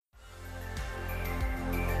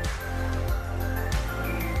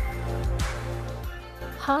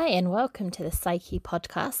Hi, and welcome to the Psyche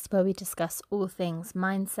podcast, where we discuss all things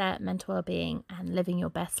mindset, mental well-being, and living your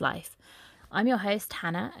best life. I'm your host,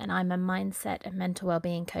 Hannah, and I'm a mindset and mental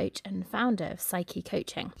well-being coach and founder of Psyche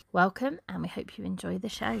Coaching. Welcome, and we hope you enjoy the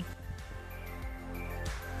show.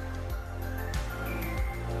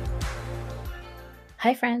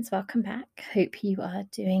 Hi friends, welcome back. Hope you are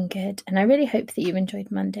doing good, and I really hope that you enjoyed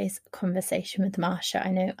Monday's conversation with Marsha.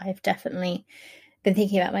 I know I've definitely been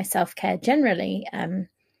thinking about my self-care generally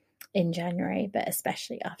in January, but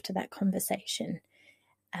especially after that conversation.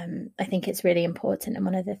 I think it's really important, and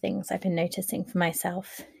one of the things I've been noticing for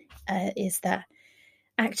myself is that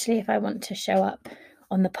actually if I want to show up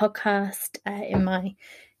on the podcast, in my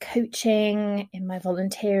coaching, in my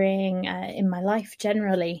volunteering, in my life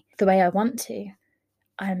generally, the way I want to,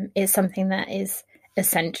 it's something that is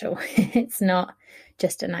essential. It's not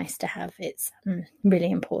just a nice to have, it's really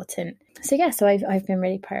important. So I've been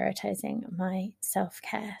really prioritizing my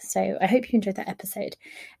self-care. So I hope you enjoyed that episode.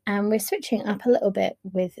 We're switching up a little bit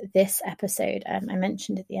with this episode. I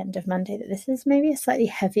mentioned at the end of Monday that this is maybe a slightly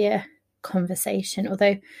heavier conversation,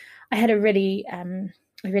 although I really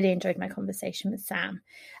enjoyed my conversation with Sam.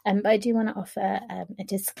 But I do want to offer a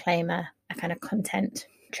disclaimer, a kind of content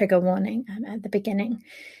trigger warning at the beginning,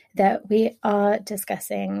 that we are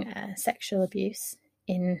discussing sexual abuse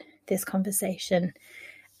in this conversation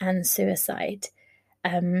and suicide.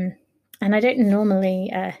 And I don't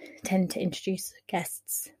normally tend to introduce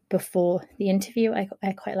guests before the interview. I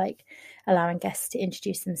quite like allowing guests to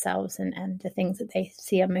introduce themselves and the things that they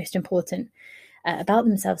see are most important about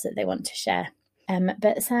themselves that they want to share.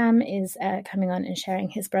 But Sam is coming on and sharing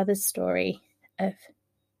his brother's story of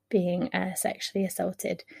being sexually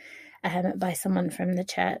assaulted by someone from the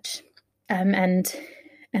church. And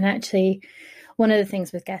actually, one of the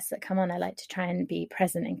things with guests that come on, I like to try and be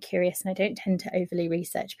present and curious, and I don't tend to overly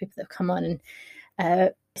research people that come on.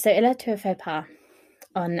 And so it led to a faux pas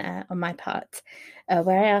on my part,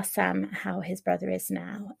 where I asked Sam how his brother is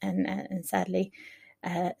now, and sadly,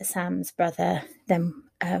 Sam's brother then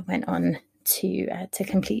went on to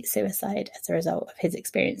complete suicide as a result of his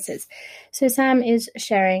experiences. So Sam is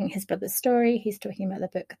sharing his brother's story. He's talking about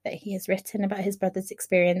the book that he has written about his brother's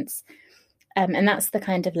experience. And that's the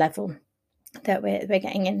kind of level that we're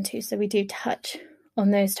getting into. So we do touch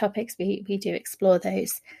on those topics. We do explore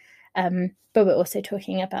those. But we're also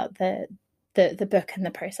talking about the book and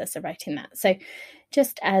the process of writing that. So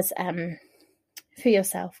just as for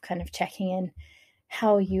yourself, kind of checking in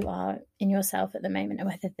how you are in yourself at the moment, and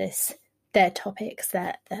whether they're topics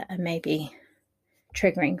that are maybe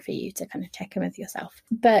triggering for you to kind of check in with yourself.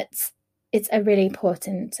 But it's a really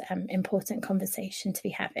important conversation to be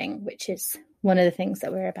having, which is one of the things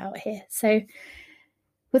that we're about here. So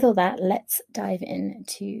with all that, let's dive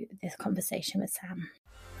into this conversation with Sam.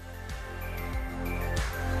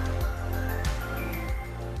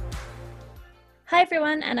 Hi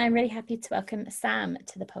everyone, and I'm really happy to welcome Sam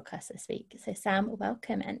to the podcast this week. So Sam,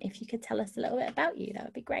 welcome, and if you could tell us a little bit about you, that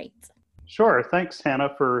would be great. Sure. Thanks,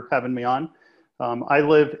 Hannah, for having me on. I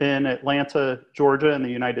live in Atlanta, Georgia, in the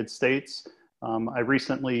United States. I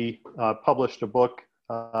recently published a book,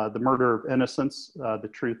 The Murder of Innocence, The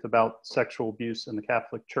Truth About Sexual Abuse in the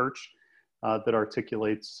Catholic Church, that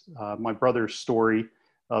articulates my brother's story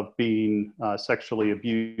of being sexually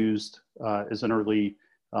abused as an early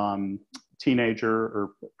teenager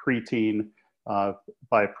or preteen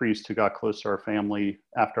by a priest who got close to our family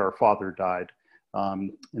after our father died.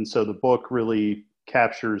 And so the book really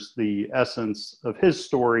captures the essence of his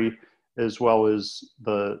story, as well as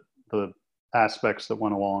the aspects that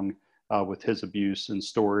went along with his abuse and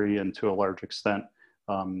story, and to a large extent,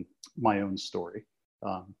 my own story.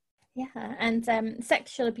 And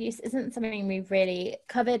sexual abuse isn't something we've really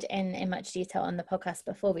covered in much detail on the podcast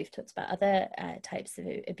before. We've talked about other types of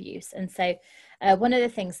abuse. And so one of the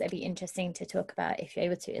things that'd be interesting to talk about, if you're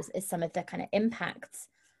able to, is some of the kind of impacts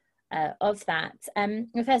of that.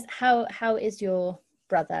 First, how is your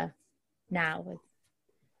brother now?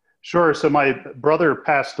 Sure. So my brother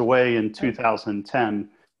passed away in 2010,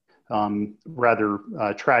 rather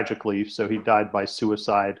tragically. So he died by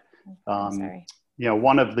suicide. Sorry.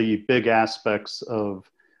 One of the big aspects of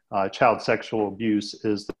child sexual abuse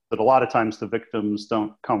is that a lot of times the victims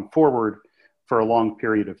don't come forward for a long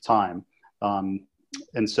period of time.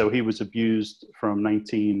 And so he was abused from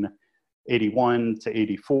 1981 to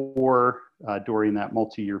 84. During that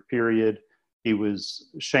multi-year period, he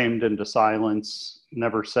was shamed into silence,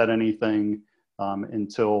 never said anything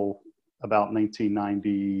until about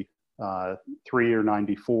 1993 or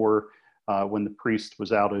 94, when the priest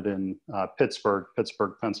was outed in Pittsburgh,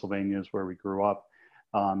 Pennsylvania is where we grew up.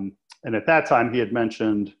 And at that time, he had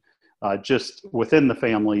mentioned just within the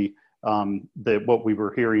family, that what we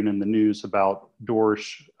were hearing in the news about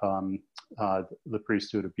Dorsch, the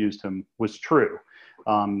priest who had abused him, was true.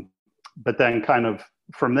 But then kind of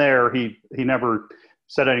from there, he never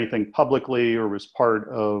said anything publicly or was part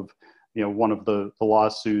of, one of the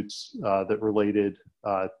lawsuits that related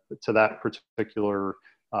to that particular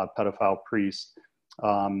pedophile priest.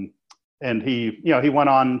 And he went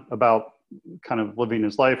on about kind of living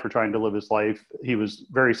his life or trying to live his life. He was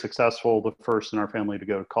very successful, the first in our family to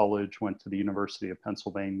go to college, went to the University of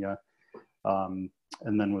Pennsylvania, and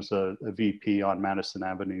then was a VP on Madison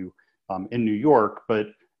Avenue in New York. But,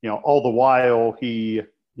 all the while he,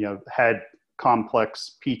 had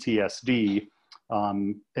complex PTSD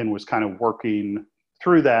and was kind of working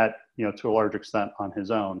through that, to a large extent on his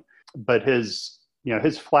own. But his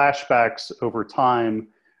flashbacks over time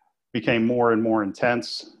became more and more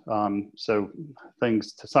intense. So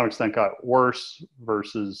things to some extent got worse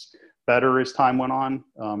versus better as time went on,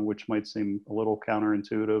 which might seem a little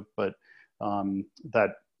counterintuitive, but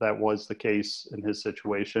that was the case in his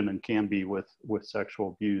situation and can be with sexual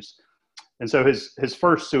abuse. And so his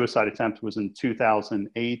first suicide attempt was in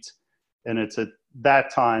 2008. And it's at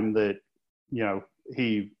that time that,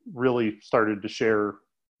 he really started to share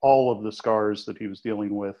all of the scars that he was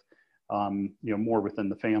dealing with, more within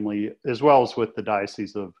the family, as well as with the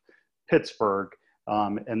Diocese of Pittsburgh.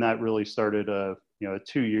 And that really started a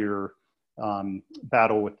 2-year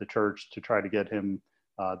battle with the church to try to get him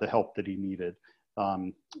the help that he needed.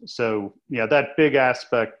 So that big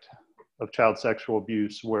aspect of child sexual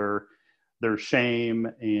abuse where there's shame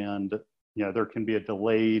and, there can be a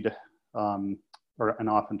delayed, and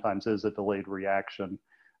oftentimes is a delayed reaction,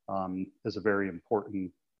 is a very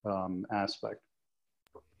important aspect.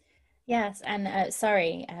 Yes, and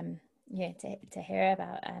sorry, to hear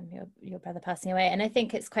about your brother passing away. And I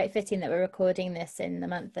think it's quite fitting that we're recording this in the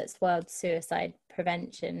month that's World Suicide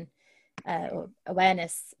Prevention or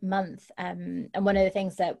Awareness Month. And one of the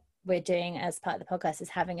things that we're doing as part of the podcast is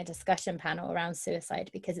having a discussion panel around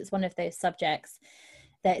suicide, because it's one of those subjects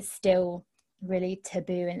that's still really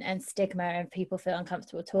taboo and stigma, and people feel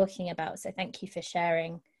uncomfortable talking about. So thank you for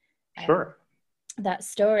sharing. Sure. That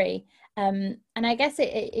story. And I guess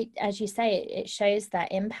it as you say, it shows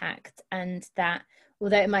that impact, and that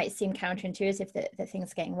although it might seem counterintuitive that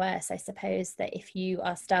things are getting worse, I suppose that if you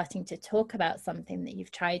are starting to talk about something that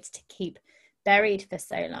you've tried to keep buried for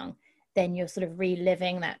so long, then you're sort of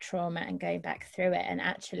reliving that trauma and going back through it. And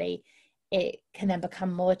actually it can then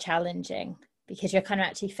become more challenging because you're kind of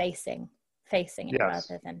actually facing it. Yes.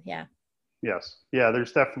 Rather than, Yes. Yeah,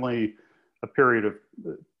 there's definitely a period of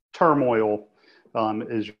turmoil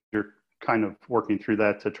as you're kind of working through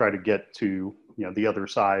that to try to get to, the other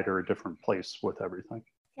side or a different place with everything.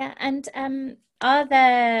 Yeah. And are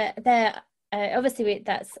there obviously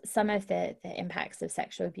that's some of the impacts of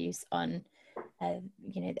sexual abuse on, and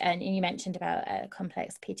you mentioned about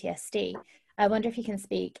complex PTSD. I wonder if you can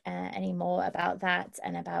speak any more about that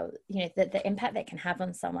and about, the impact that can have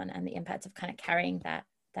on someone and the impact of kind of carrying that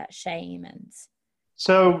shame. And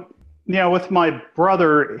so, with my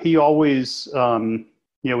brother, he always,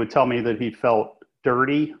 would tell me that he felt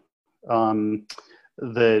dirty,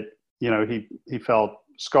 that, he felt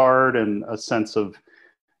scarred and a sense of,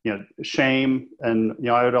 shame. And,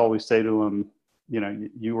 I would always say to him,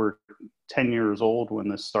 you were 10 years old when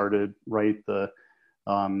this started, right? The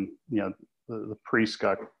priest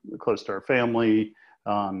got close to our family.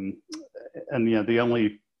 And, the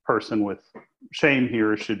only person with shame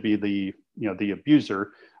here should be the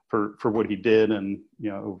abuser for what he did and,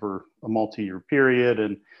 over a multi-year period.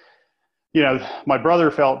 And, my brother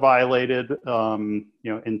felt violated,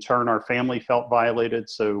 in turn, our family felt violated.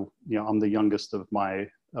 So, I'm the youngest of my,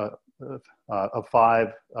 of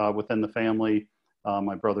 5 within the family.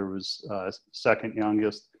 My brother was second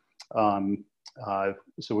youngest.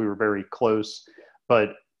 So we were very close,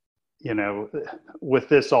 but, with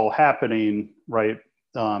this all happening, right,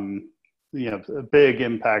 a big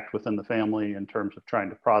impact within the family in terms of trying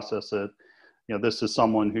to process it. This is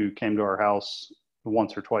someone who came to our house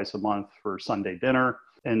once or twice a month for Sunday dinner.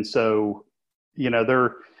 And so, you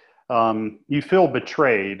feel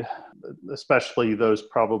betrayed, especially those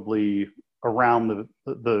probably around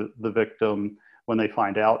the victim when they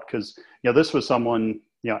find out, because, this was someone,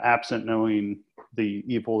 absent knowing the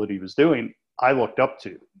evil that he was doing, I looked up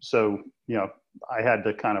to. So, I had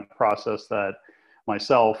to kind of process that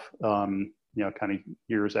myself, kind of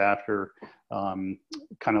years after,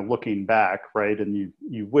 kind of looking back, right? And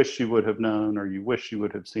you wish you would have known, or you wish you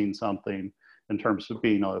would have seen something in terms of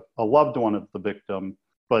being a loved one of the victim.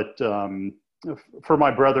 But for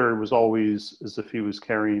my brother, it was always as if he was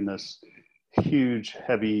carrying this huge,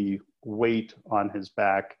 heavy weight on his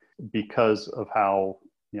back because of how,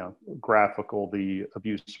 graphical the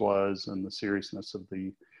abuse was and the seriousness of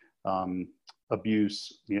the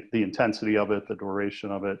abuse, the intensity of it, the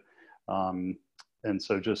duration of it. And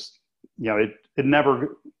so just, it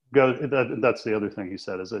never goes, that's the other thing he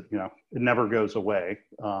said, is that, it never goes away.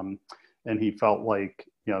 And he felt like,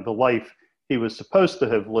 the life he was supposed to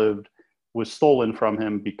have lived was stolen from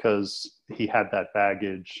him because he had that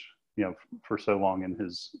baggage, for so long in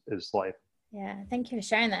his life. Yeah, thank you for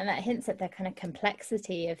sharing that. And that hints at the kind of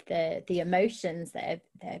complexity of the emotions that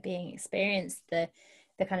are being experienced, the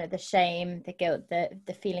kind of the shame, the guilt,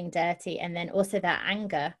 the feeling dirty, and then also that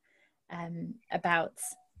anger about,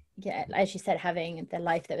 as you said, having the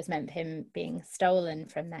life that was meant for him being stolen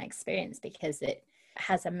from that experience, because it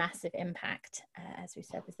has a massive impact, as we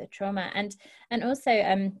said, with the trauma. And also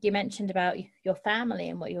you mentioned about your family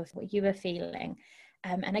and what you were feeling,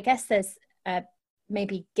 and I guess there's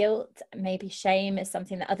maybe guilt, maybe shame is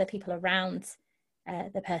something that other people around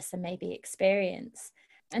the person maybe experience.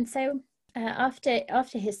 And so after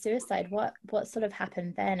his suicide, what sort of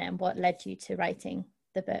happened then, and what led you to writing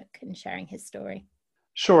the book and sharing his story?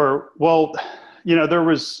 Sure. Well, there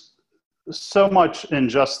was so much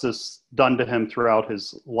injustice done to him throughout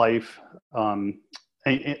his life that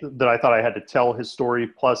I thought I had to tell his story.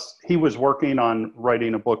 Plus, he was working on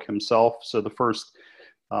writing a book himself. So the first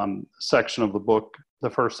section of the book, the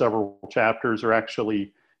first several chapters, are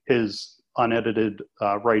actually his unedited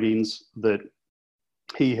writings that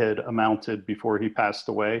he had amounted before he passed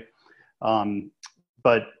away.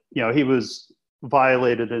 But, he was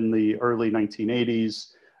violated in the early 1980s.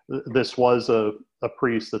 This was a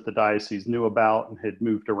priest that the diocese knew about and had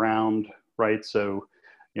moved around, right? So,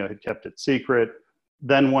 had kept it secret.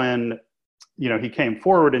 Then when, he came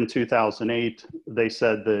forward in 2008, they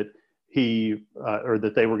said that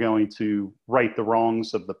that they were going to right the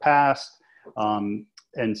wrongs of the past.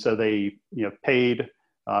 And so they, paid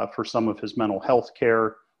for some of his mental health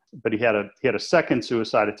care, but he had a second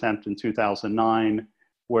suicide attempt in 2009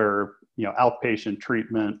 where, outpatient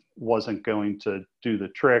treatment wasn't going to do the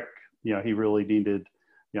trick. He really needed,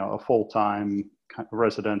 a full-time kind of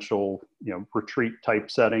residential, retreat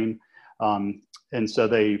type setting. And so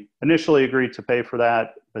they initially agreed to pay for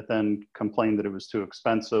that, but then complained that it was too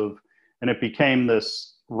expensive. And it became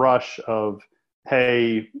this rush of,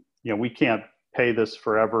 hey, we can't pay this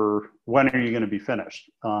forever. When are you going to be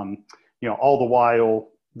finished? All the while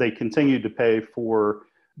they continued to pay for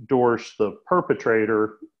Dorsch, the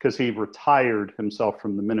perpetrator, because he retired himself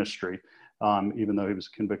from the ministry, even though he was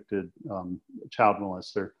a convicted child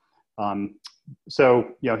molester.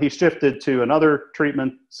 So, he shifted to another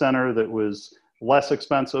treatment center that was less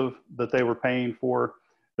expensive that they were paying for.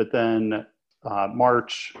 But then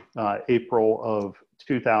April of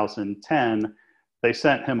 2010, they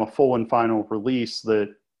sent him a full and final release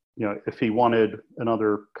that, if he wanted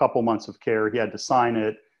another couple months of care, he had to sign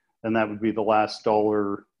it, and that would be the last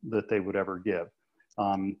dollar that they would ever give.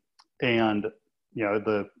 And,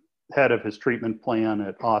 the head of his treatment plan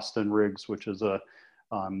at Austin Riggs, which is a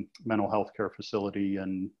mental health care facility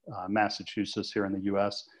in Massachusetts here in the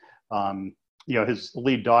US, his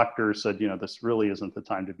lead doctor said, this really isn't the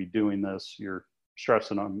time to be doing this. You're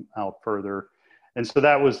stressing him out further. And so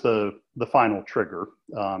that was the final trigger.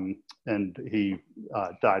 And he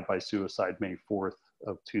died by suicide May 4th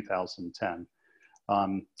of 2010.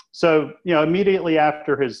 So, immediately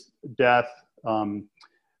after his death,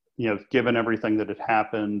 given everything that had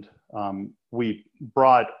happened, we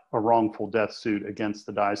brought a wrongful death suit against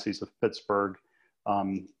the Diocese of Pittsburgh.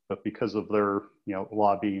 But because of their,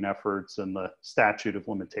 lobbying efforts and the statute of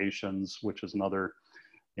limitations, which is another,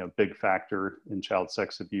 big factor in child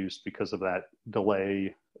sex abuse, because of that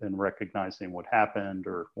delay in recognizing what happened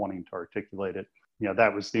or wanting to articulate it,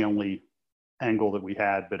 that was the only angle that we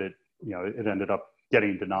had, but it ended up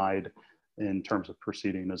getting denied in terms of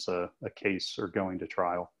proceeding as a case or going to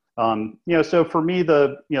trial. So for me,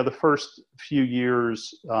 the first few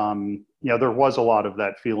years, there was a lot of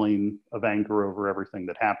that feeling of anger over everything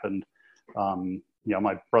that happened.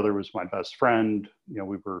 My brother was my best friend.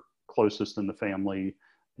 We were closest in the family,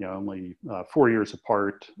 only 4 years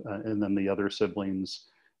apart. And then the other siblings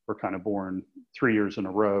were kind of born 3 years in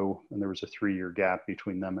a row, and there was a 3-year gap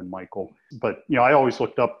between them and Michael. But, I always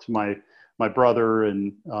looked up to my brother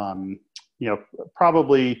and,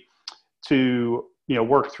 probably to,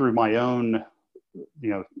 work through my own,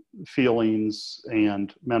 feelings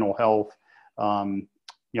and mental health.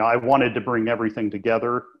 I wanted to bring everything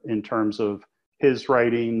together in terms of his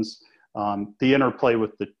writings, the interplay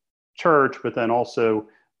with the church, but then also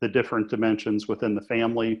the different dimensions within the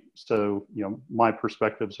family. So, my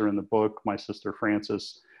perspectives are in the book. My sister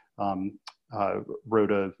Frances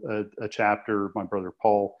wrote a chapter. My brother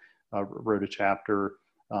Paul wrote a chapter.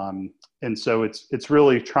 And so it's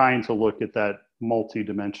really trying to look at that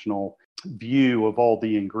multidimensional view of all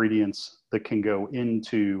the ingredients that can go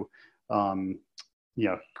into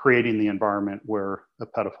creating the environment where a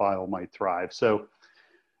pedophile might thrive. So,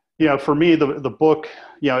 for me, the book,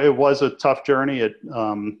 it was a tough journey. It,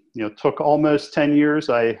 took almost 10 years.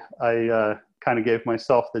 I kind of gave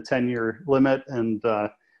myself the 10-year limit and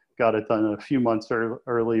got it done a few months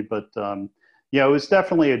early. But, it was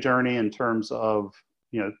definitely a journey in terms of,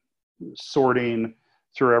 sorting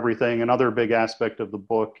through everything. Another big aspect of the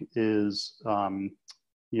book is,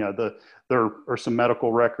 there are some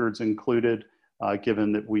medical records included,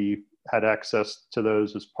 given that we had access to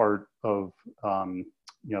those as part of, the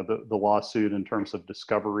lawsuit in terms of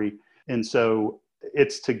discovery. And so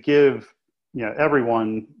it's to give,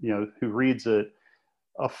 everyone, who reads it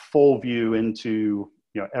a full view into,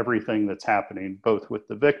 everything that's happening, both with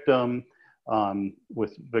the victim,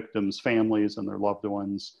 with victims' families and their loved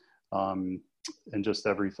ones, and just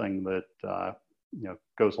everything that,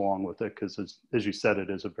 goes along with it. Because as you said, it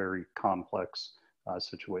is a very complex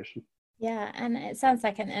situation. Yeah, and it sounds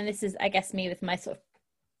like, and this is, I guess, me with my sort of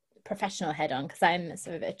professional head on, because I'm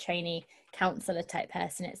sort of a trainee counselor type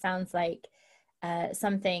person. It sounds like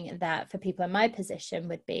something that for people in my position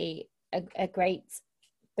would be a great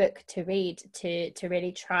book to read, to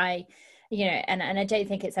really try, and I don't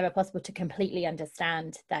think it's ever possible to completely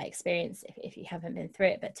understand that experience if you haven't been through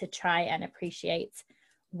it, but to try and appreciate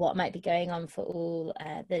what might be going on for all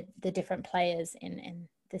the different players in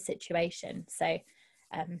the situation. So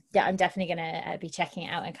yeah, I'm definitely going to be checking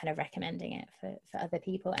it out and kind of recommending it for other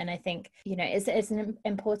people. And I think, it's an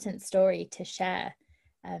important story to share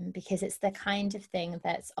because it's the kind of thing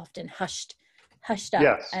that's often hushed up.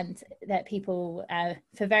 Yes. And that people,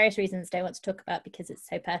 for various reasons, don't want to talk about because it's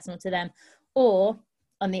so personal to them. Or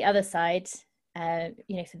on the other side, for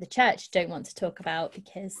the church, don't want to talk about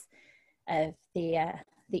because of the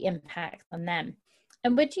impact on them.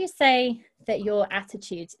 And would you say that your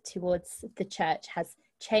attitude towards the church has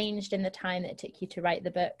changed in the time that it took you to write the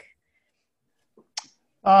book?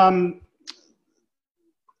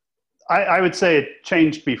 I would say it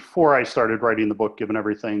changed before I started writing the book, given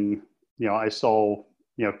everything, I saw,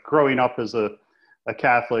 growing up as a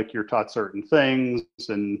Catholic, you're taught certain things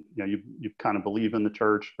and, you kind of believe in the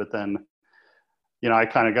church, but then, I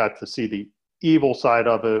kind of got to see the evil side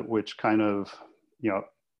of it, which kind of,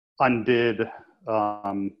 undid,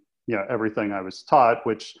 everything I was taught,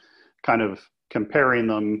 which kind of comparing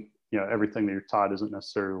them, everything that you're taught isn't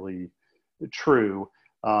necessarily true.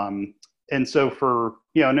 And so for,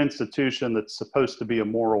 an institution that's supposed to be a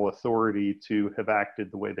moral authority to have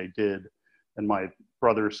acted the way they did in my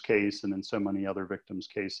brother's case and in so many other victims'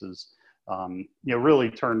 cases,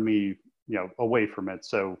 really turned me, away from it.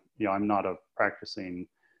 So, I'm not a practicing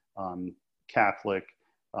Catholic.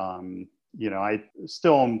 I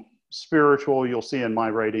still am spiritual. You'll see in my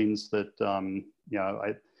writings that,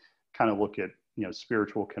 I kind of look at,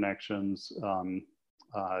 spiritual connections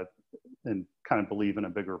and kind of believe in a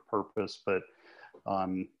bigger purpose. But,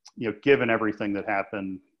 given everything that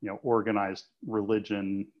happened, organized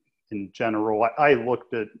religion in general, I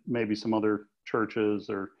looked at maybe some other churches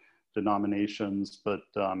or denominations, but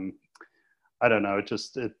I don't know,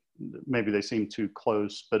 maybe they seem too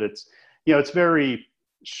close, but it's very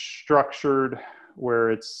structured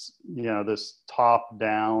where it's, this top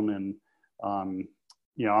down and,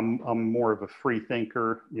 I'm more of a free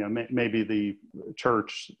thinker. Maybe the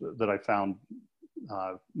church that I found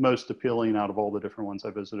most appealing out of all the different ones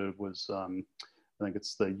I visited was, I think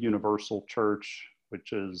it's the Universal Church,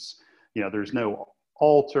 which is, there's no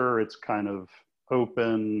altar. It's kind of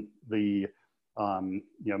open. The,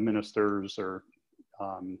 ministers are,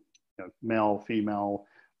 male, female.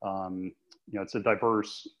 It's a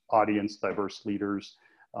diverse audience, diverse leaders.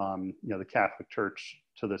 The Catholic Church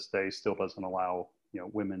to this day still doesn't allow,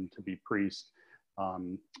 women to be priests.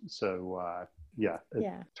 It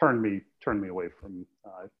turned me away from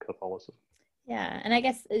Catholicism. Yeah, and I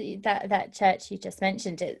guess that church you just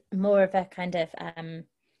mentioned, it more of a kind of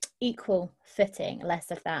equal footing,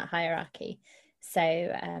 less of that hierarchy.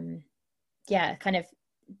 So kind of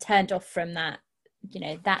turned off from that,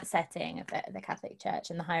 that setting of the Catholic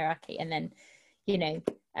Church and the hierarchy, and then,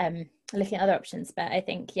 looking at other options. But I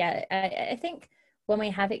think, I think when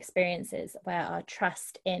we have experiences where our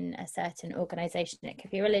trust in a certain organization, it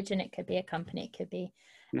could be religion, it could be a company, it could be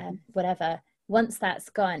whatever, once that's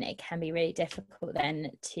gone, it can be really difficult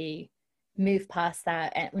then to move past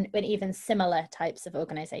that. And when even similar types of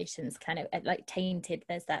organizations kind of like tainted,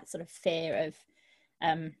 there's that sort of fear of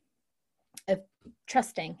of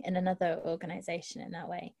trusting in another organization in that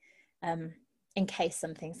way, in case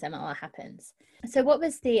something similar happens. So what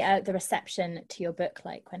was the reception to your book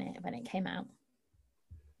like when it came out?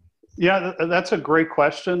 Yeah, that's a great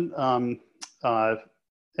question. And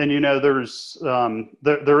there's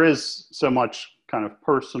there is so much kind of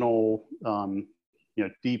personal,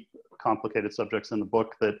 deep, complicated subjects in the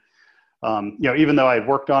book that even though I had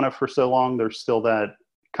worked on it for so long, there's still that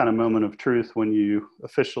kind of moment of truth when you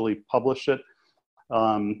officially publish it.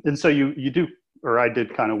 And so you do, or I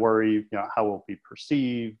did kind of worry, how will it be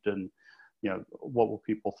perceived, and what will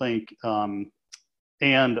people think?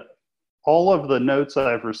 And all of the notes that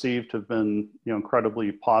I've received have been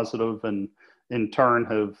incredibly positive, and in turn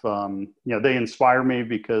have they inspire me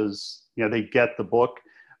because they get the book.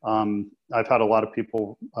 I've had a lot of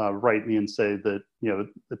people write me and say that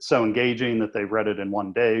it's so engaging that they read it in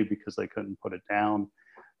one day because they couldn't put it down.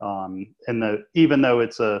 And even though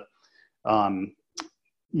it's a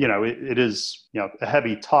it is a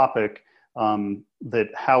heavy topic, that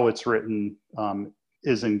how it's written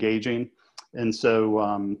is engaging. And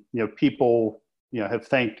so people have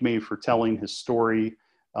thanked me for telling his story.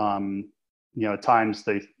 At times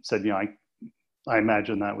they said, I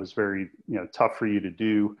imagine that was very tough for you to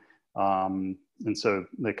do. And so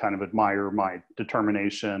they kind of admire my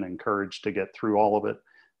determination and courage to get through all of it,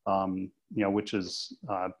 which has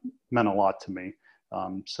meant a lot to me.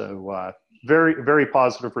 So very, very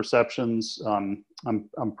positive receptions. I'm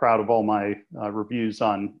proud of all my reviews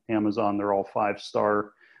on Amazon. They're all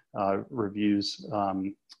 5-star reviews,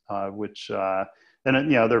 which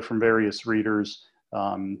and they're from various readers.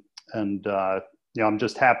 I'm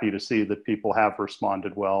just happy to see that people have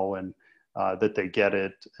responded well, and that they get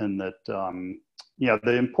it, and that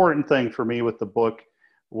the important thing for me with the book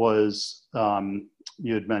was,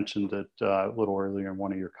 you had mentioned it a little earlier in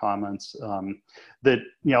one of your comments, that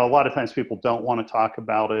a lot of times people don't want to talk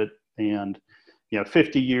about it, and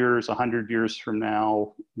 50 years, 100 years from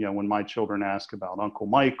now, when my children ask about Uncle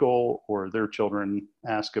Michael, or their children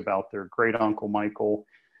ask about their great Uncle Michael,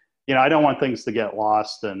 I don't want things to get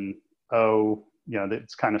lost and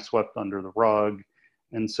it's kind of swept under the rug.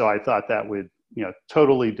 And so I thought that would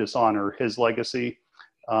totally dishonor his legacy.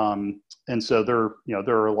 And so there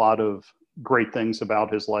are a lot of great things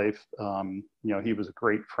about his life. He was a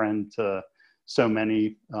great friend to so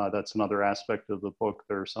many. That's another aspect of the book.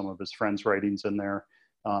 There are some of his friends' writings in there,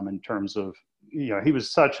 in terms of, he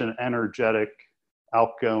was such an energetic,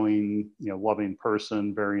 outgoing, loving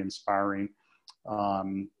person, very inspiring,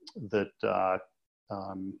 that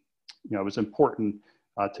it was important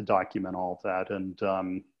to document all of that. And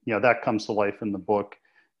that comes to life in the book,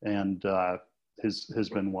 and has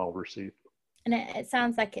been well received. And it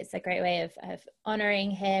sounds like it's a great way of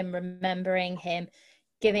honoring him, remembering him,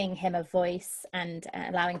 giving him a voice, and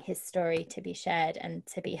allowing his story to be shared and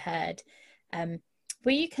to be heard.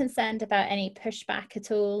 Were you concerned about any pushback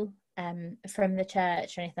at all from the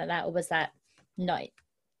church or anything like that, or was that not,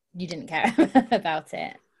 you didn't care about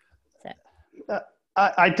it? So.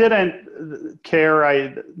 I didn't care.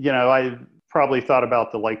 I probably thought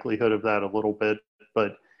about the likelihood of that a little bit,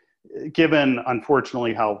 but given,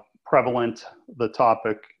 unfortunately, how prevalent the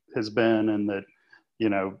topic has been, and that,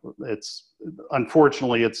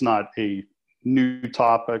 unfortunately, it's not a new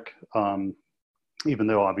topic, even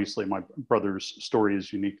though obviously my brother's story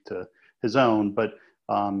is unique to his own, but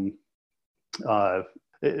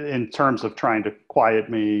in terms of trying to quiet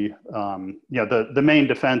me, the main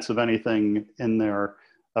defense of anything in there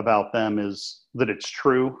about them is that it's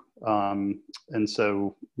true. And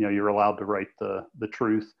so, you're allowed to write the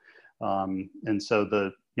truth. And so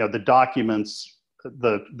the documents,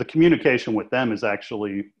 the communication with them is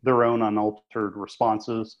actually their own unaltered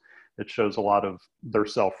responses. It shows a lot of their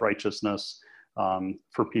self-righteousness,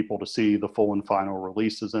 for people to see. The full and final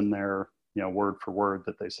releases in there, word for word,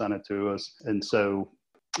 that they sent it to us. And so,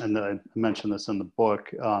 and I mentioned this in the book,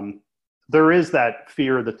 there is that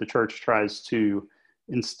fear that the church tries to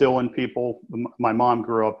instill in people. My mom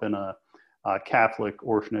grew up in a Catholic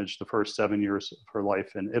orphanage the first 7 years of her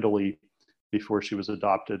life in Italy, before she was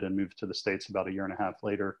adopted and moved to the States about a year and a half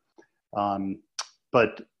later.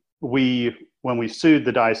 But when we sued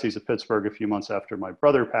the Diocese of Pittsburgh a few months after my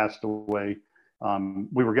brother passed away,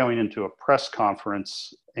 we were going into a press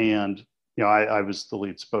conference, and I was the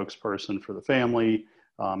lead spokesperson for the family,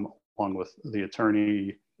 along with the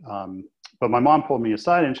attorney. But my mom pulled me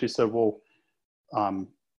aside and she said, well,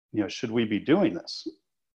 should we be doing this?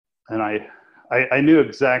 And I knew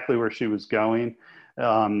exactly where she was going.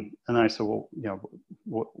 And I said, well,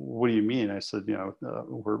 what do you mean? I said,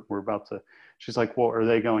 we're about to, she's like, well, are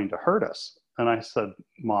they going to hurt us? And I said,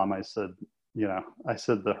 Mom, I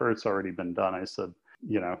said, the hurt's already been done. I said,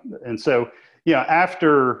 and so,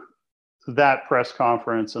 after that press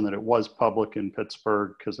conference, and that it was public in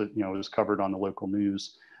Pittsburgh because it was covered on the local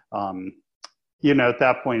news. At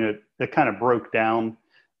that point, it kind of broke down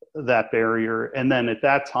that barrier. And then at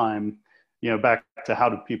that time, back to how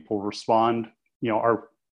do people respond? Our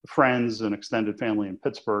friends and extended family in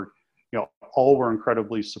Pittsburgh, all were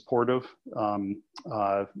incredibly supportive. And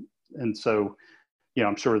so,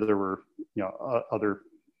 I'm sure there were, other,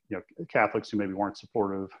 Catholics who maybe weren't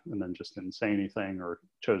supportive and then just didn't say anything or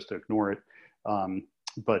chose to ignore it.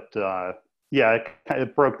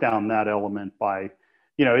 It broke down that element by,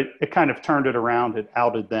 it kind of turned it around. It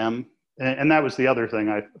outed them. And that was the other thing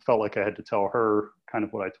I felt like I had to tell her, kind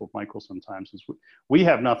of what I told Michael sometimes, is we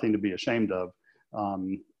have nothing to be ashamed of.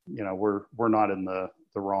 We're not in the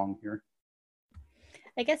wrong here.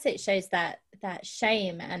 I guess it shows that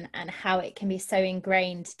shame and how it can be so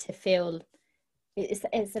ingrained to feel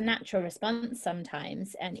it's a natural response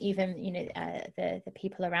sometimes, and even the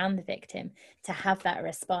people around the victim to have that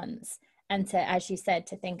response, and to, as you said,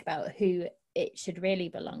 to think about who it should really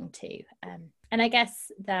belong to. And I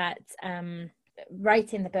guess that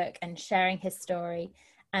writing the book and sharing his story,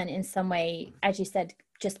 and in some way, as you said,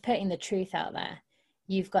 just putting the truth out there,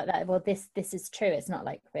 you've got that, well, this is true. It's not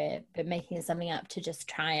like we're making something up to just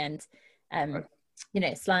try and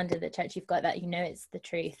slander the church. You've got that, it's the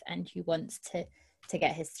truth, and you want to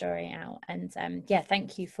get his story out. And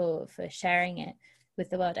thank you for sharing it with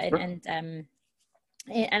the world. Sure. And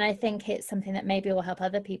I think it's something that maybe will help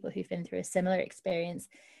other people who've been through a similar experience,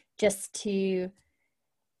 just to,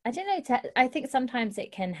 I think sometimes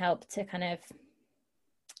it can help to kind of,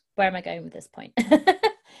 where am I going with this point?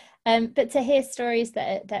 But to hear stories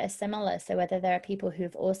that are similar. So whether there are people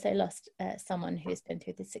who've also lost someone who's been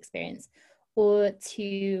through this experience, or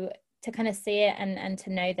to kind of see it and to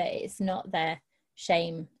know that it's not their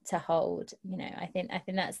shame to hold. I think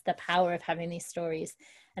that's the power of having these stories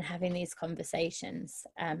and having these conversations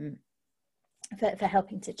for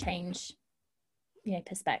helping to change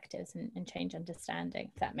perspectives and change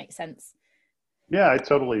understanding, if that makes sense. Yeah, I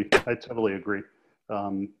totally agree.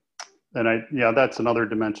 And that's another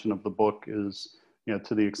dimension of the book is,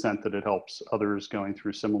 to the extent that it helps others going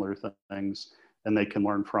through similar things, and they can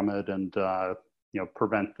learn from it and,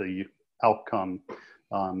 prevent the outcome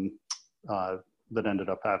that ended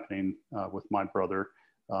up happening with my brother.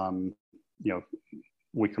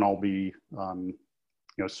 We can all be,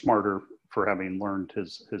 smarter for having learned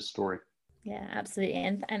his story. Yeah, absolutely.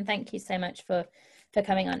 And thank you so much for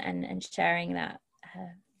coming on and sharing that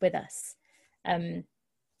with us. And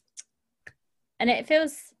it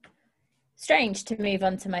feels strange to move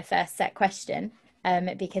on to my first set question,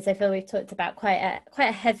 because I feel we've talked about quite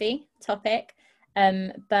a heavy topic.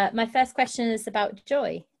 But my first question is about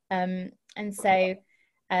joy. And so,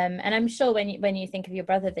 and I'm sure when you think of your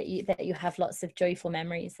brother that you have lots of joyful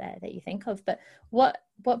memories there that you think of. But what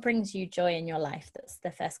brings you joy in your life? That's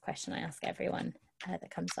the first question I ask everyone that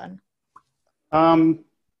comes on.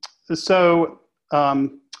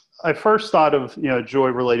 I first thought of joy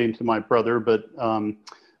relating to my brother, but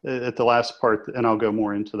at the last part, and I'll go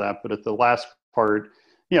more into that. But at the last part,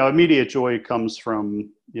 immediate joy comes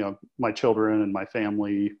from my children and my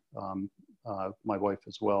family, my wife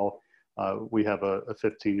as well. We have a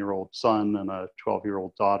 15-year-old son and a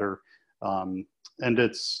 12-year-old daughter, and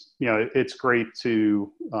it's great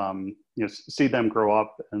to see them grow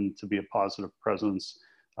up and to be a positive presence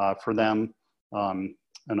for them. In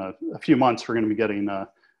a few months, we're going to be getting a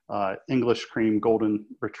English cream golden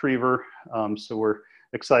retriever, so we're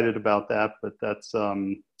excited about that. But that's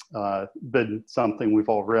been something we've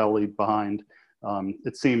all rallied behind.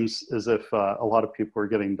 It seems as if a lot of people are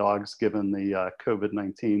getting dogs given the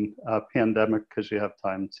COVID-19 pandemic, because you have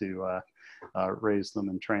time to raise them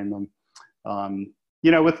and train them.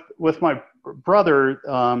 With my brother,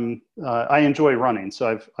 I enjoy running.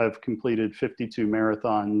 So I've completed 52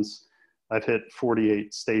 marathons. I've hit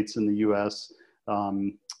 48 states in the U.S.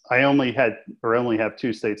 I only have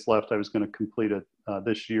 2 states left. I was going to complete it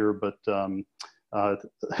this year, but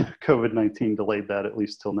COVID-19 delayed that at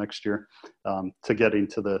least till next year, to getting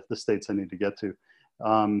to the states I need to get to.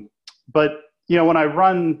 But when I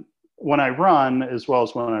run, as well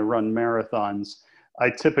as when I run marathons, I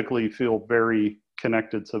typically feel very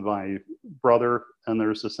connected to my brother, and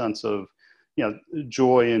there's a sense of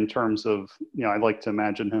joy in terms of I like to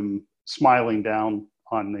imagine him smiling down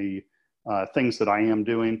on the things that I am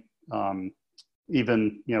doing.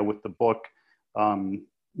 Even with the book,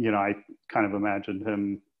 I kind of imagined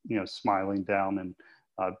him, smiling down and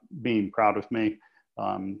being proud of me.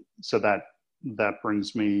 So that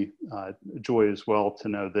brings me joy as well, to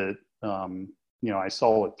know that I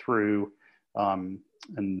saw it through, and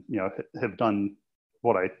have done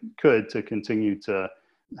what I could to continue to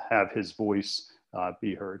have his voice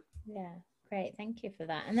be heard. Yeah, great. Thank you for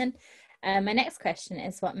that. And then my next question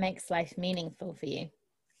is, what makes life meaningful for you?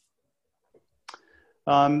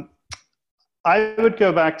 I would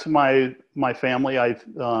go back to my family. I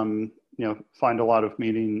find a lot of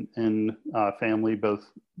meaning in family, both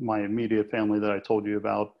my immediate family that I told you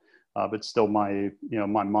about, but still my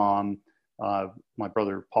mom, my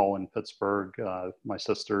brother Paul in Pittsburgh, my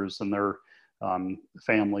sisters and their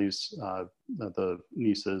families, the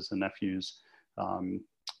nieces and nephews,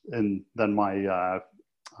 and then my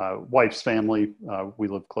wife's family. We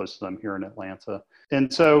live close to them here in Atlanta.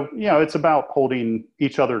 And so, it's about holding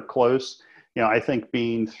each other close. I think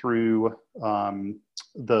being through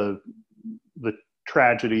the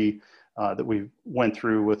tragedy that we went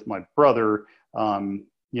through with my brother,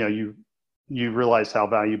 you realize how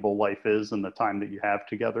valuable life is and the time that you have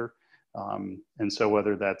together. And so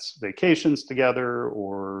whether that's vacations together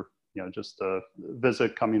or, just a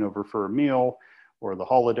visit coming over for a meal or the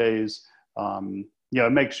holidays,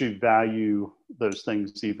 it makes you value those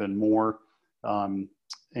things even more.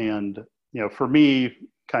 And, for me,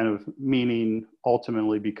 kind of meaning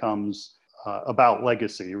ultimately becomes about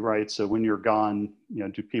legacy, right? So when you're gone,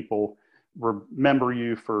 do people remember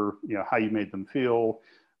you for, how you made them feel,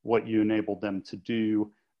 what you enabled them to do?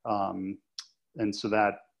 And so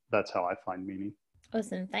that's how I find meaning.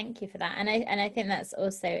 Awesome. Thank you for that. And I think that's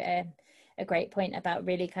also a great point about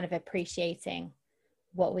really kind of appreciating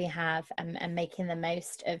what we have and making the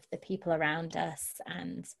most of the people around us.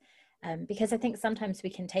 And because I think sometimes we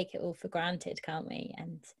can take it all for granted, can't we?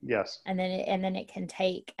 And yes, and then it can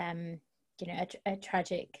take a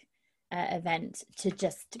tragic event to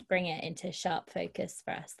just bring it into sharp focus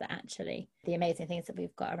for us, that actually the amazing things that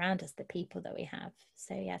we've got around us, the people that we have.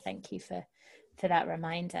 So yeah, thank you for that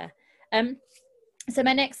reminder. So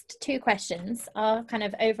my next two questions are kind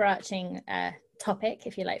of overarching topic,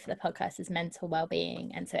 if you like, for the podcast is mental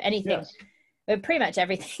well-being. And so anything, yes. Pretty much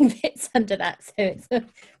everything fits under that. So it's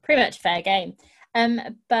pretty much fair game.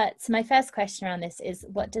 But my first question around this is,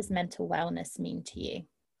 what does mental wellness mean to you?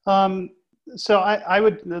 So I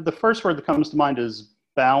would, the first word that comes to mind is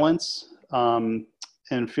balance, and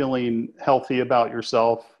feeling healthy about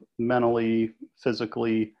yourself mentally,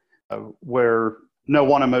 physically, where no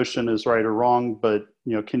one emotion is right or wrong, but,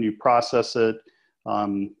 can you process it?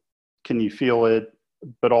 Can you feel it,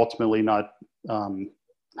 but ultimately not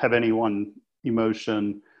have any one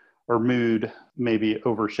emotion or mood maybe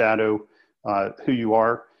overshadow who you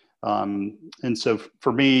are? And so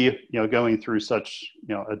for me, going through such,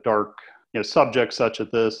 a dark, subject such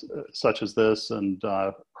as this, and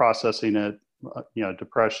processing it,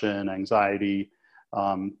 depression, anxiety,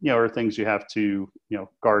 are things you have to,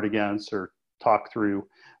 guard against or talk through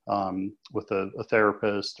with a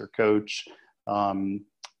therapist or coach.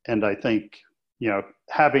 And I think,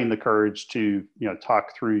 having the courage to,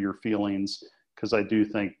 talk through your feelings, because I do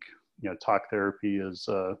think, talk therapy is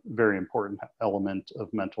a very important element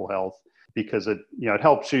of mental health, because it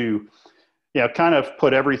helps you, kind of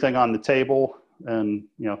put everything on the table and,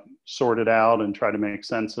 sort it out and try to make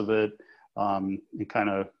sense of it, and kind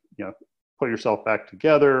of, put yourself back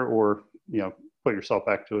together, or, put yourself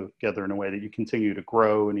back together in a way that you continue to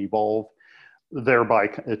grow and evolve, thereby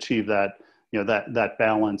achieve that, that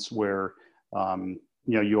balance where,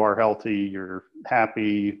 you are healthy, you're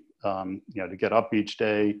happy, to get up each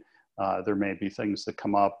day. There may be things that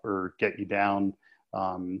come up or get you down,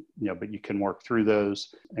 but you can work through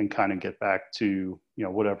those and kind of get back to,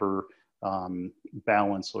 whatever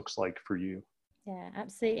balance looks like for you. Yeah,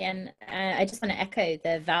 absolutely. And I just want to echo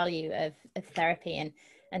the value of therapy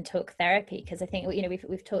and talk therapy, because I think,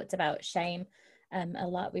 we've talked about shame a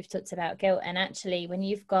lot. We've talked about guilt. And actually, when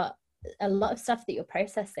you've got a lot of stuff that you're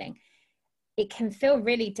processing, it can feel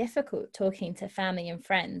really difficult talking to family and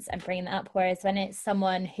friends and bringing that up. Whereas when it's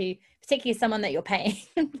someone who, particularly someone that you're paying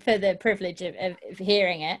for the privilege of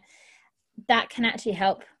hearing it, that can actually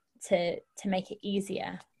help to make it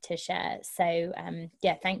easier to share. So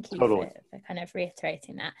yeah, thank you Totally. for kind of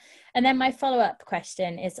reiterating that. And then my follow-up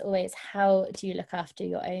question is always, how do you look after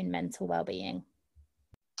your own mental well-being?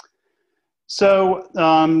 So,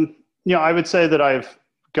 I would say that I've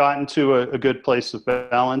gotten to a good place of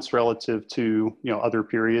balance relative to, other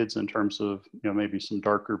periods in terms of, maybe some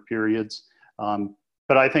darker periods.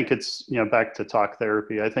 But I think it's, back to talk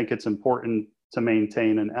therapy, I think it's important to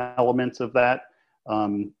maintain an element of that,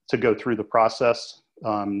 to go through the process,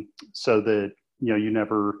 so that, you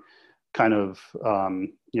never kind of,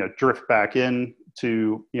 drift back in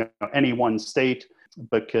to, any one state,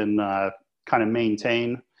 but can kind of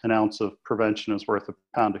maintain an ounce of prevention is worth a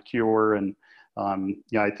pound of cure. And,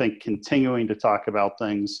 I think continuing to talk about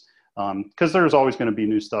things, because there's always going to be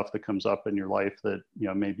new stuff that comes up in your life that,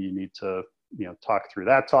 maybe you need to, talk through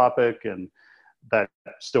that topic, and that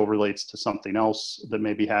still relates to something else that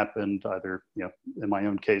maybe happened, either, in my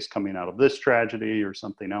own case, coming out of this tragedy or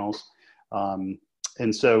something else.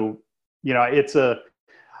 And so, it's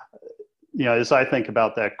as I think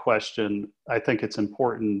about that question, I think it's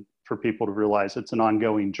important for people to realize it's an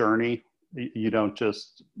ongoing journey. You don't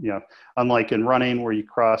just, unlike in running where you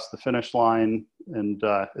cross the finish line, and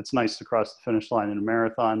it's nice to cross the finish line in a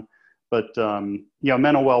marathon, but,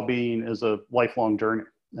 mental well-being is a lifelong journey.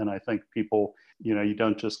 And I think people, you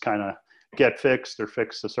don't just kind of get fixed or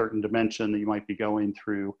fix a certain dimension that you might be going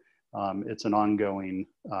through. It's an ongoing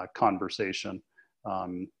conversation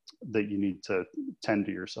that you need to tend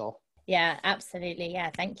to yourself. Yeah, absolutely. Yeah,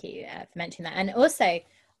 thank you for mentioning that. And also,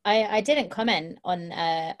 I didn't comment on,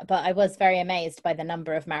 but I was very amazed by the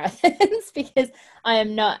number of marathons because I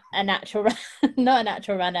am not a natural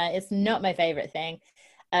runner. It's not my favorite thing.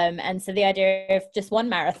 And so the idea of just one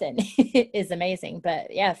marathon is amazing. But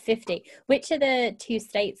yeah, 50. Which are the 2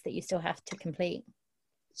 states that you still have to complete?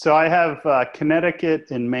 So I have Connecticut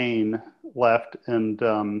and Maine left, and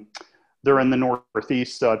they're in the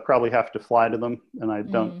Northeast, so I'd probably have to fly to them. And I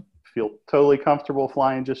don't feel totally comfortable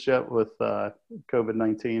flying just yet with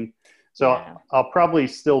COVID-19. So yeah. I'll probably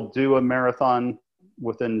still do a marathon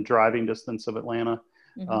within driving distance of Atlanta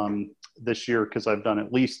this year, because I've done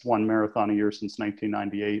at least one marathon a year since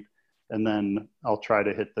 1998. And then I'll try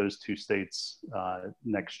to hit those 2 states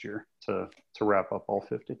next year to wrap up all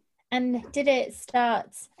 50. And did it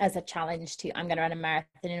start as a challenge to, I'm going to run a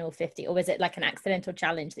marathon in all 50? Or was it like an accidental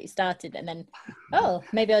challenge that you started and then, oh,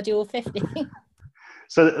 maybe I'll do all 50?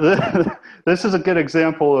 So this is a good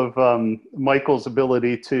example of Michael's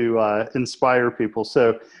ability to inspire people.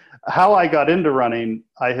 So how I got into running,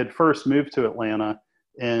 I had first moved to Atlanta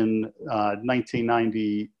in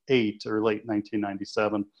 1998 or late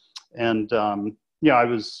 1997. And, I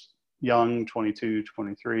was young, 22,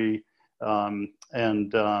 23. I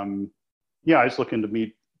was looking to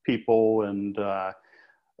meet people, and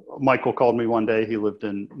Michael called me one day. He lived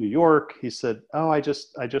in New York. He said, "Oh, I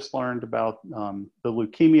just learned about the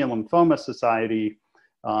Leukemia and Lymphoma Society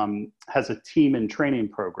has a team and training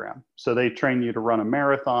program. So they train you to run a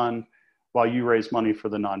marathon while you raise money for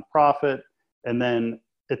the nonprofit. And then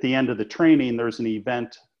at the end of the training, there's an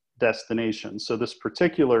event destination." So this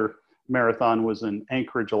particular marathon was in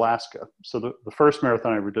Anchorage, Alaska. So the first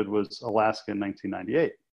marathon I ever did was Alaska in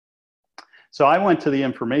 1998. So I went to the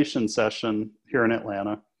information session here in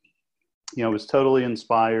Atlanta, was totally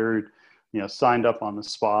inspired, signed up on the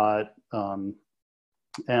spot, and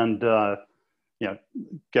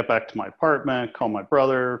get back to my apartment, call my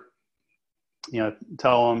brother,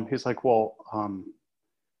 tell him. He's like, well,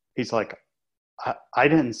 I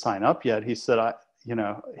didn't sign up yet. He said,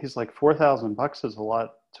 he's like, $4,000 is a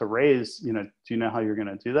lot to raise. Do you know how you're going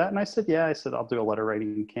to do that? And I said, yeah. I said, I'll do a letter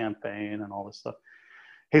writing campaign and all this stuff.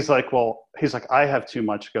 He's like, I have too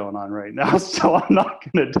much going on right now, so I'm not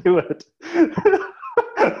going to do it.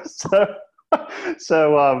 So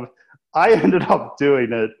I ended up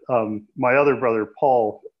doing it. My other brother,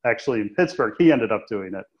 Paul, actually in Pittsburgh, he ended up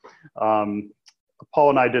doing it. Paul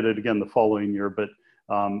and I did it again the following year, but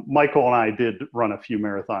Michael and I did run a few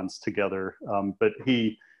marathons together. But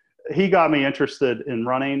he got me interested in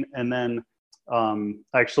running, and then I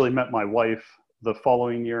actually met my wife the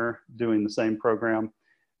following year doing the same program.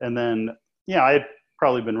 And then, I had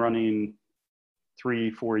probably been running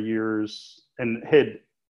 3-4 years and had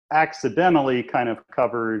accidentally kind of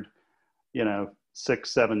covered,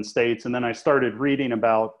 6-7 states. And then I started reading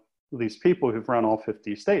about these people who've run all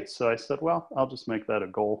 50 states. So I said, well, I'll just make that a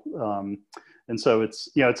goal. And so it's,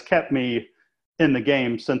 it's kept me in the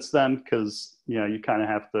game since then, because, you kind of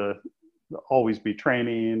have to always be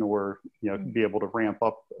training or, be able to ramp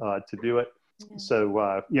up to do it. Yeah.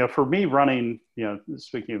 So, for me, running,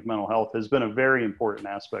 speaking of mental health, has been a very important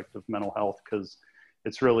aspect of mental health, because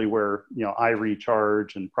it's really where, I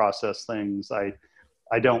recharge and process things. I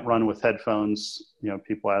don't run with headphones.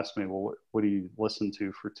 People ask me, well, what do you listen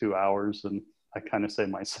to for 2 hours? And I kind of say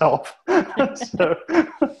myself. So,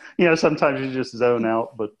 sometimes you just zone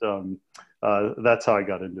out, but that's how I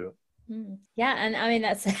got into it. Yeah. And I mean,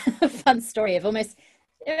 that's a fun story of almost,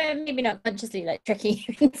 maybe not consciously like tricking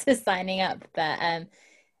you into signing up, but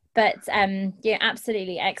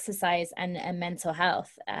absolutely, exercise and mental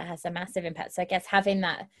health has a massive impact. So I guess having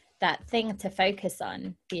that thing to focus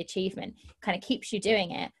on, the achievement, kind of keeps you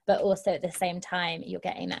doing it, but also at the same time you're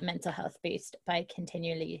getting that mental health boost by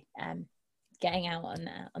continually getting out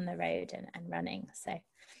on the road and running. So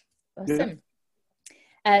Awesome.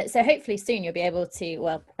 So hopefully soon you'll be able to,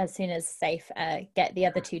 well, as soon as safe, get the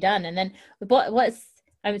other two done. And then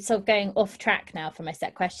I'm sort of going off track now for my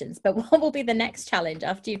set questions, but what will be the next challenge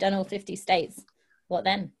after you've done all 50 states? What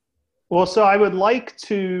then? Well, so I would like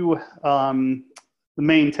to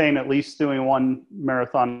maintain at least doing one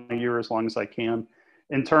marathon a year as long as I can.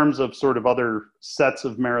 In terms of sort of other sets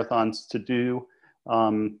of marathons to do,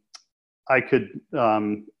 I could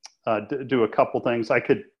do a couple things. I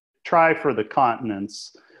could try for the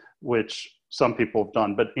continents, which some people have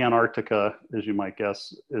done, but Antarctica, as you might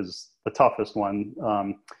guess, is the toughest one.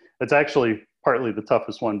 It's actually partly the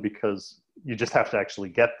toughest one because you just have to actually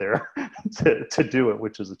get there to do it,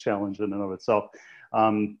 which is a challenge in and of itself.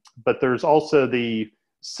 But there's also the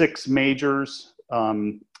 6 majors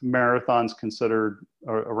marathons considered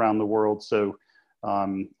around the world. So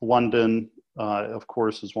London, of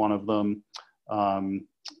course, is one of them.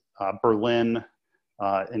 Berlin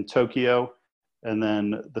and Tokyo. And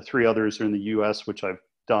then the 3 others are in the US, which I've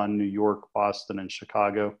done: New York, Boston, and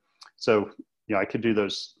Chicago. So, I could do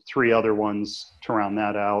those 3 other ones to round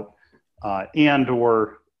that out.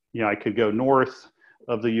 Or I could go north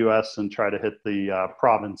of the US and try to hit the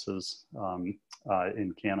provinces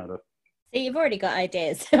in Canada. So you've already got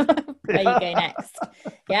ideas where you go next.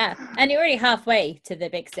 Yeah. And you're already halfway to the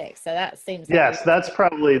big 6. So that seems like yes, that's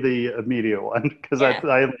probably the immediate one, because I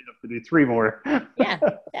only have to do 3 more. yeah,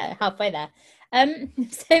 halfway there.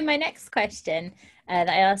 So my next question that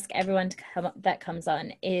I ask everyone that comes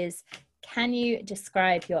on is, can you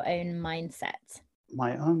describe your own mindset?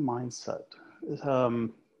 My own mindset.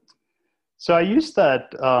 So I used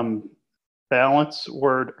that balance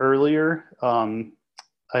word earlier.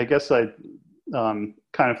 I guess I kind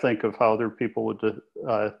of think of how other people would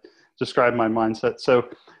describe my mindset. So,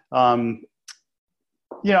 I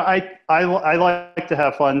like to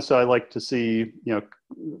have fun. So I like to see,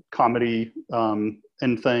 comedy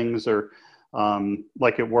in things, or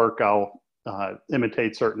like at work, I'll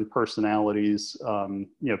imitate certain personalities,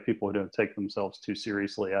 people who don't take themselves too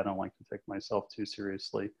seriously. I don't like to take myself too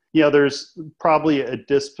seriously. There's probably a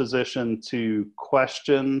disposition to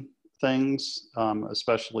question things,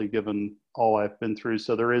 especially given all I've been through.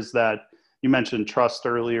 So there is that. You mentioned trust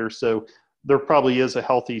earlier. So there probably is a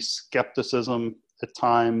healthy skepticism at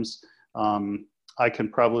times. I can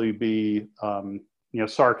probably be,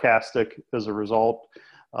 sarcastic as a result.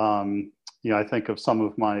 I think of some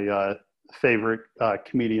of my favorite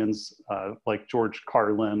comedians like George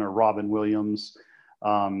Carlin or Robin Williams.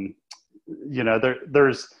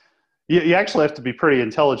 There's you actually have to be pretty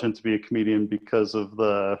intelligent to be a comedian because of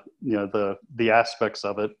the aspects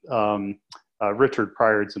of it. Richard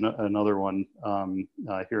Pryor's another one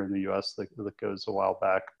here in the U.S. that goes a while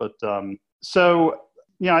back. But I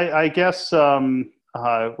guess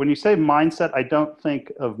when you say mindset, I don't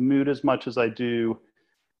think of mood as much as I do,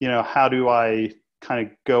 how do I kind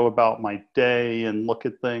of go about my day and look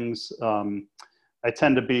at things. I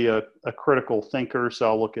tend to be a critical thinker, so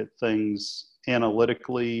I'll look at things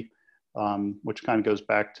analytically, which kind of goes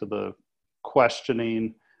back to the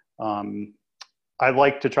questioning. I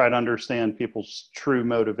like to try to understand people's true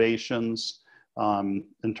motivations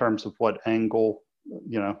in terms of what angle,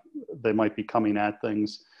 they might be coming at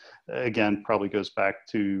things. Again, probably goes back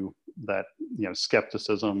to that,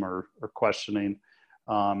 skepticism or questioning.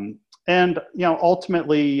 And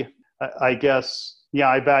ultimately, I guess,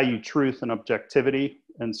 I value truth and objectivity.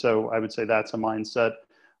 And so I would say that's a mindset.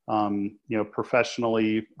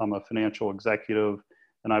 Professionally, I'm a financial executive,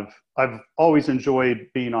 and I've always enjoyed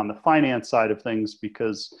being on the finance side of things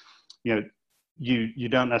because, you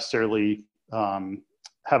don't necessarily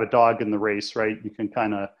have a dog in the race, right? You can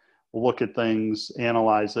kind of look at things,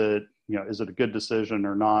 analyze it, is it a good decision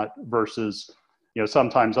or not, versus,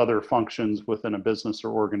 sometimes other functions within a business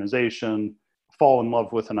or organization fall in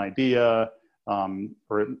love with an idea,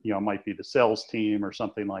 or it might be the sales team or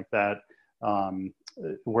something like that,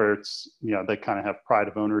 where it's, they kind of have pride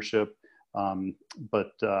of ownership.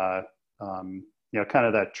 But kind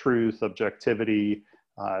of that truth, objectivity,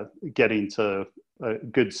 getting to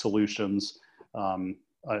good solutions,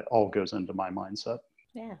 all goes into my mindset.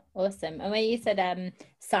 Yeah, awesome. And when you said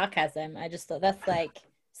sarcasm, I just thought that's like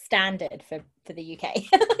standard for the UK.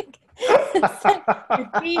 It's like the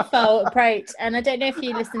default approach. And I don't know if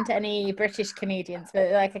you listen to any British comedians,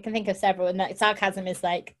 but like I can think of several, and that sarcasm is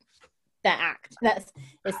like their act.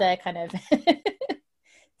 It's their kind of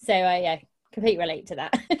so completely relate to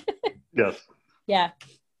that. Yes. Yeah,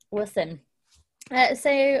 awesome.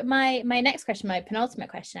 So my next question, my penultimate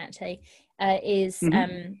question actually, is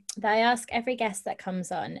that I ask every guest that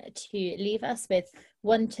comes on to leave us with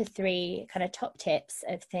 1 to 3 kind of top tips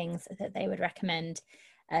of things that they would recommend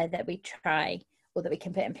that we try or that we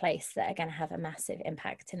can put in place that are going to have a massive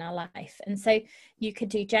impact in our life. And so you could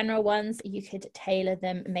do general ones, you could tailor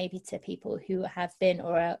them maybe to people who have been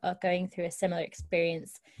or are going through a similar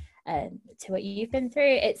experience to what you've been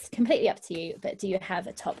through. It's completely up to you, but do you have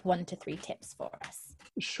a top 1 to 3 tips for us?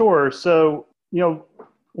 Sure. So,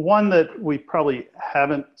 one that we probably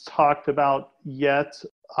haven't talked about yet,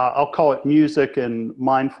 I'll call it music and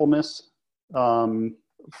mindfulness.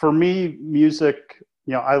 For me, music,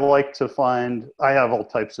 I like to I have all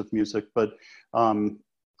types of music, but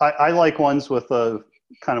I like ones with a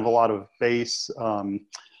kind of a lot of bass.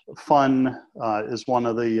 Fun is one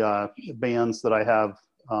of the bands that I have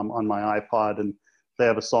on my iPod, and they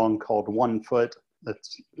have a song called One Foot.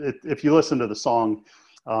 If you listen to the song,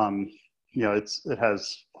 it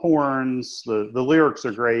has horns. The lyrics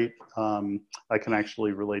are great. I can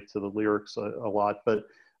actually relate to the lyrics a lot, but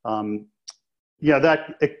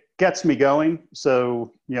that it gets me going.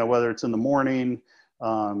 So whether it's in the morning,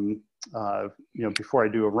 before I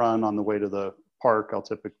do a run on the way to the park, I'll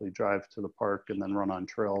typically drive to the park and then run on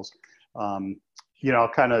trails.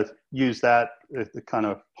 I'll kind of use that. It kind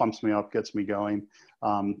of pumps me up, gets me going.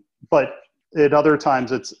 But at other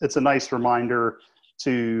times, it's a nice reminder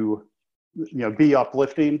to be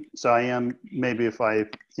uplifting. So maybe if I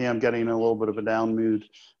am getting a little bit of a down mood,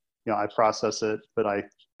 I process it, but I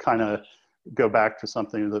kind of go back to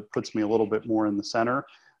something that puts me a little bit more in the center.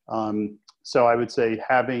 So I would say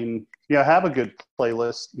have a good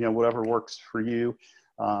playlist, whatever works for you.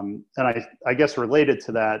 And I guess related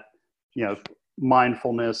to that,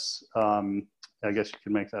 mindfulness, I guess you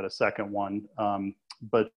can make that a second one.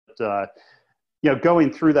 But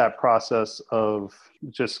going through that process of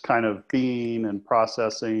just kind of being and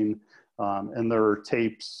processing, and there are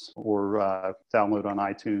tapes or download on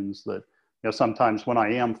iTunes that, sometimes when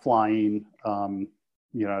I am flying,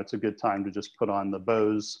 it's a good time to just put on the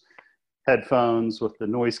Bose headphones with the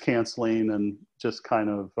noise canceling and just kind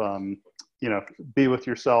of, be with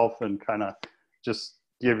yourself and kind of just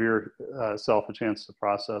give yourself a chance to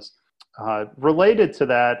process. Related to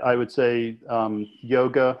that, I would say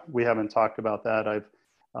yoga. We haven't talked about that. I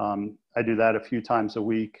do that a few times a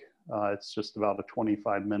week. It's just about a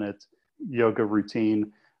 25-minute yoga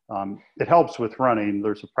routine. It helps with running.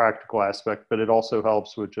 There's a practical aspect, but it also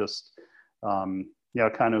helps with just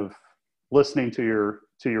kind of listening to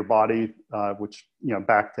your body, which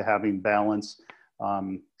back to having balance.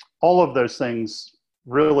 All of those things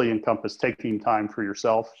really encompass taking time for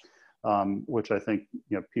yourself, which I think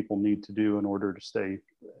people need to do in order to stay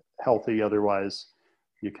healthy. Otherwise,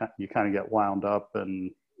 you kind of get wound up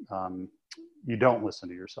and you don't listen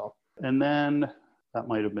to yourself. And then that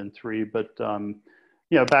might have been 3, but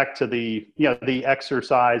back to the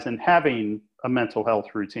exercise and having a mental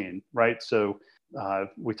health routine, right? So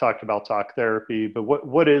we talked about talk therapy, but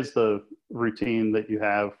what is the routine that you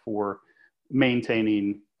have for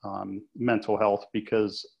maintaining mental health?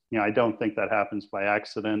 Because I don't think that happens by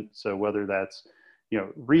accident. So whether that's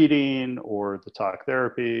reading or the talk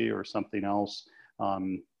therapy or something else,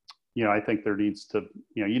 I think there needs to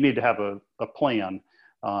you need to have a plan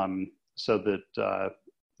so that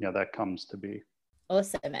that comes to be.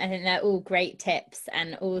 Awesome. I think they're all great tips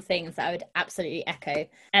and all things that I would absolutely echo.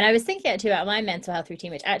 And I was thinking actually about my mental health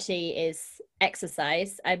routine, which actually is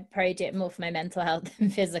exercise. I probably do it more for my mental health than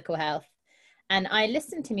physical health. And I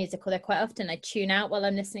listen to music, although quite often I tune out while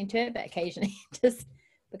I'm listening to it, but occasionally just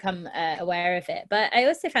become aware of it. But I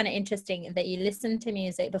also found it interesting that you listen to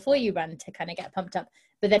music before you run to kind of get pumped up,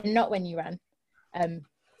 but then not when you run.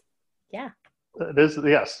 Yeah. It is,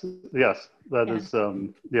 yes. That is,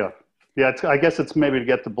 Yeah, I guess it's maybe to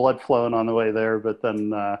get the blood flowing on the way there, but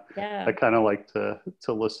then I kind of like to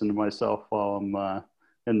listen to myself while I'm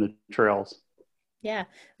in the trails. Yeah,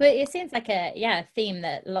 but it seems like a theme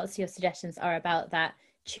that lots of your suggestions are about that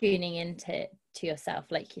tuning into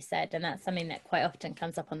yourself, like you said, and that's something that quite often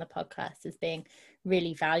comes up on the podcast as being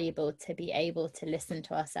really valuable, to be able to listen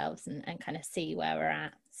to ourselves and kind of see where we're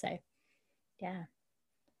at. So yeah,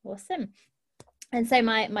 awesome. And so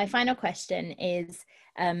my final question is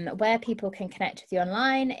where people can connect with you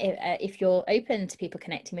online, if you're open to people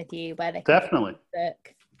connecting with you, where they can definitely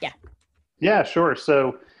book. Yeah, sure.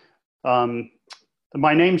 So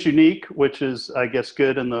my name's unique, which is, I guess,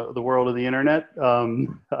 good in the world of the internet.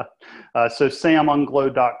 So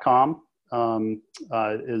samunglo.com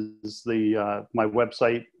is my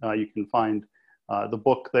website. You can find the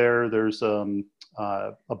book there. There's a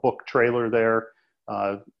book trailer there,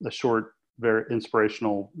 a short, very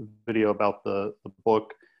inspirational video about the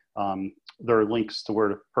book. There are links to where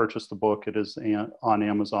to purchase the book. It is on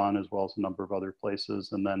Amazon as well as a number of other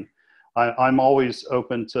places. And then I'm always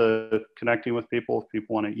open to connecting with people. If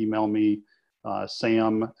people want to email me,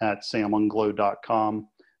 sam@samunglo.com.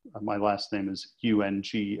 My last name is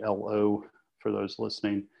Unglo for those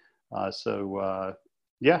listening.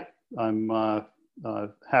 Yeah, I'm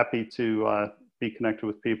happy to be connected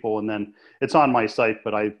with people. And then it's on my site,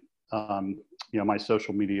 but my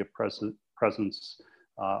social media presence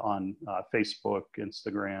on Facebook,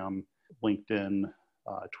 Instagram, LinkedIn,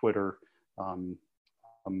 Twitter,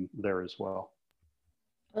 there as well.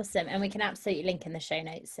 Awesome. And we can absolutely link in the show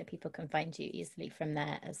notes so people can find you easily from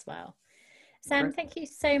there as well. Sam, Great. Thank you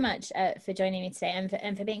so much for joining me today and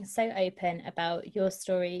for being so open about your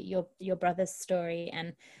story, your brother's story,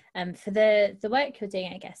 and for the work you're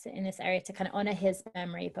doing, I guess, in this area to kind of honor his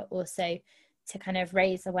memory, but also to kind of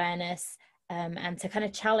raise awareness and to kind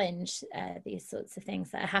of challenge these sorts of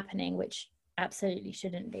things that are happening, which absolutely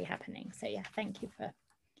shouldn't be happening. So yeah, thank you for.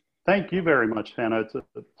 Thank you very much, Hannah. It's a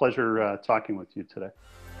pleasure talking with you today.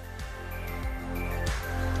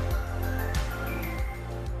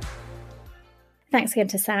 Thanks again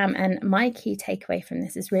to Sam. And my key takeaway from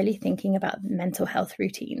this is really thinking about mental health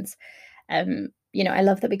routines. I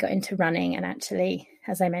love that we got into running, and actually,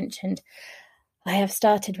 as I mentioned, I have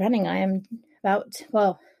started running. I am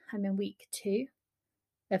I'm in week 2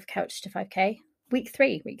 of Couch to 5K, week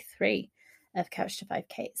three of Couch to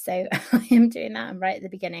 5K. So I am doing that. I'm right at the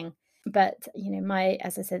beginning. But,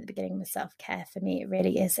 as I said at the beginning, with self-care, for me, it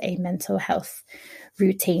really is a mental health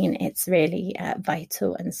routine. It's really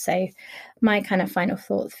vital. And so my kind of final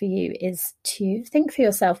thought for you is to think for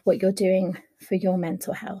yourself what you're doing for your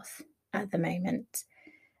mental health at the moment,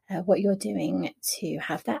 what you're doing to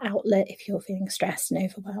have that outlet if you're feeling stressed and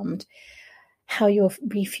overwhelmed, how you're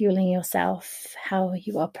refueling yourself, how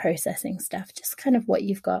you are processing stuff, just kind of what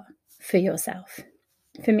you've got for yourself.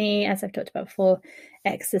 For me, as I've talked about before,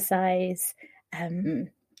 exercise and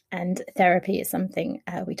therapy is something,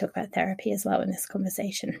 we talk about therapy as well in this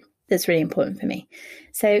conversation, that's really important for me.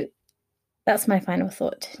 So that's my final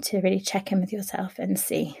thought, to really check in with yourself and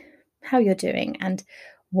see how you're doing and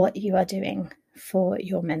what you are doing for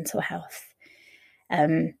your mental health.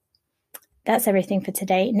 That's everything for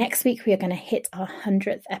today. Next week, we are going to hit our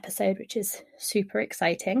 100th episode, which is super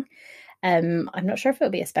exciting. I'm not sure if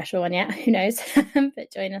it'll be a special one yet, who knows,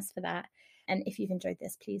 but join us for that. And if you've enjoyed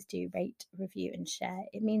this, please do rate, review, and share.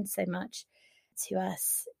 It means so much to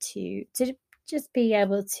us to just be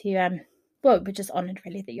able to, we're just honoured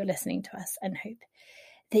really that you're listening to us, and hope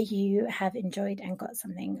that you have enjoyed and got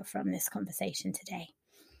something from this conversation today.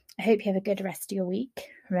 I hope you have a good rest of your week.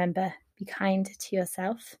 Remember, be kind to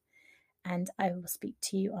yourself, and I will speak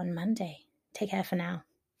to you on Monday. Take care for now.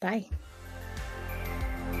 Bye.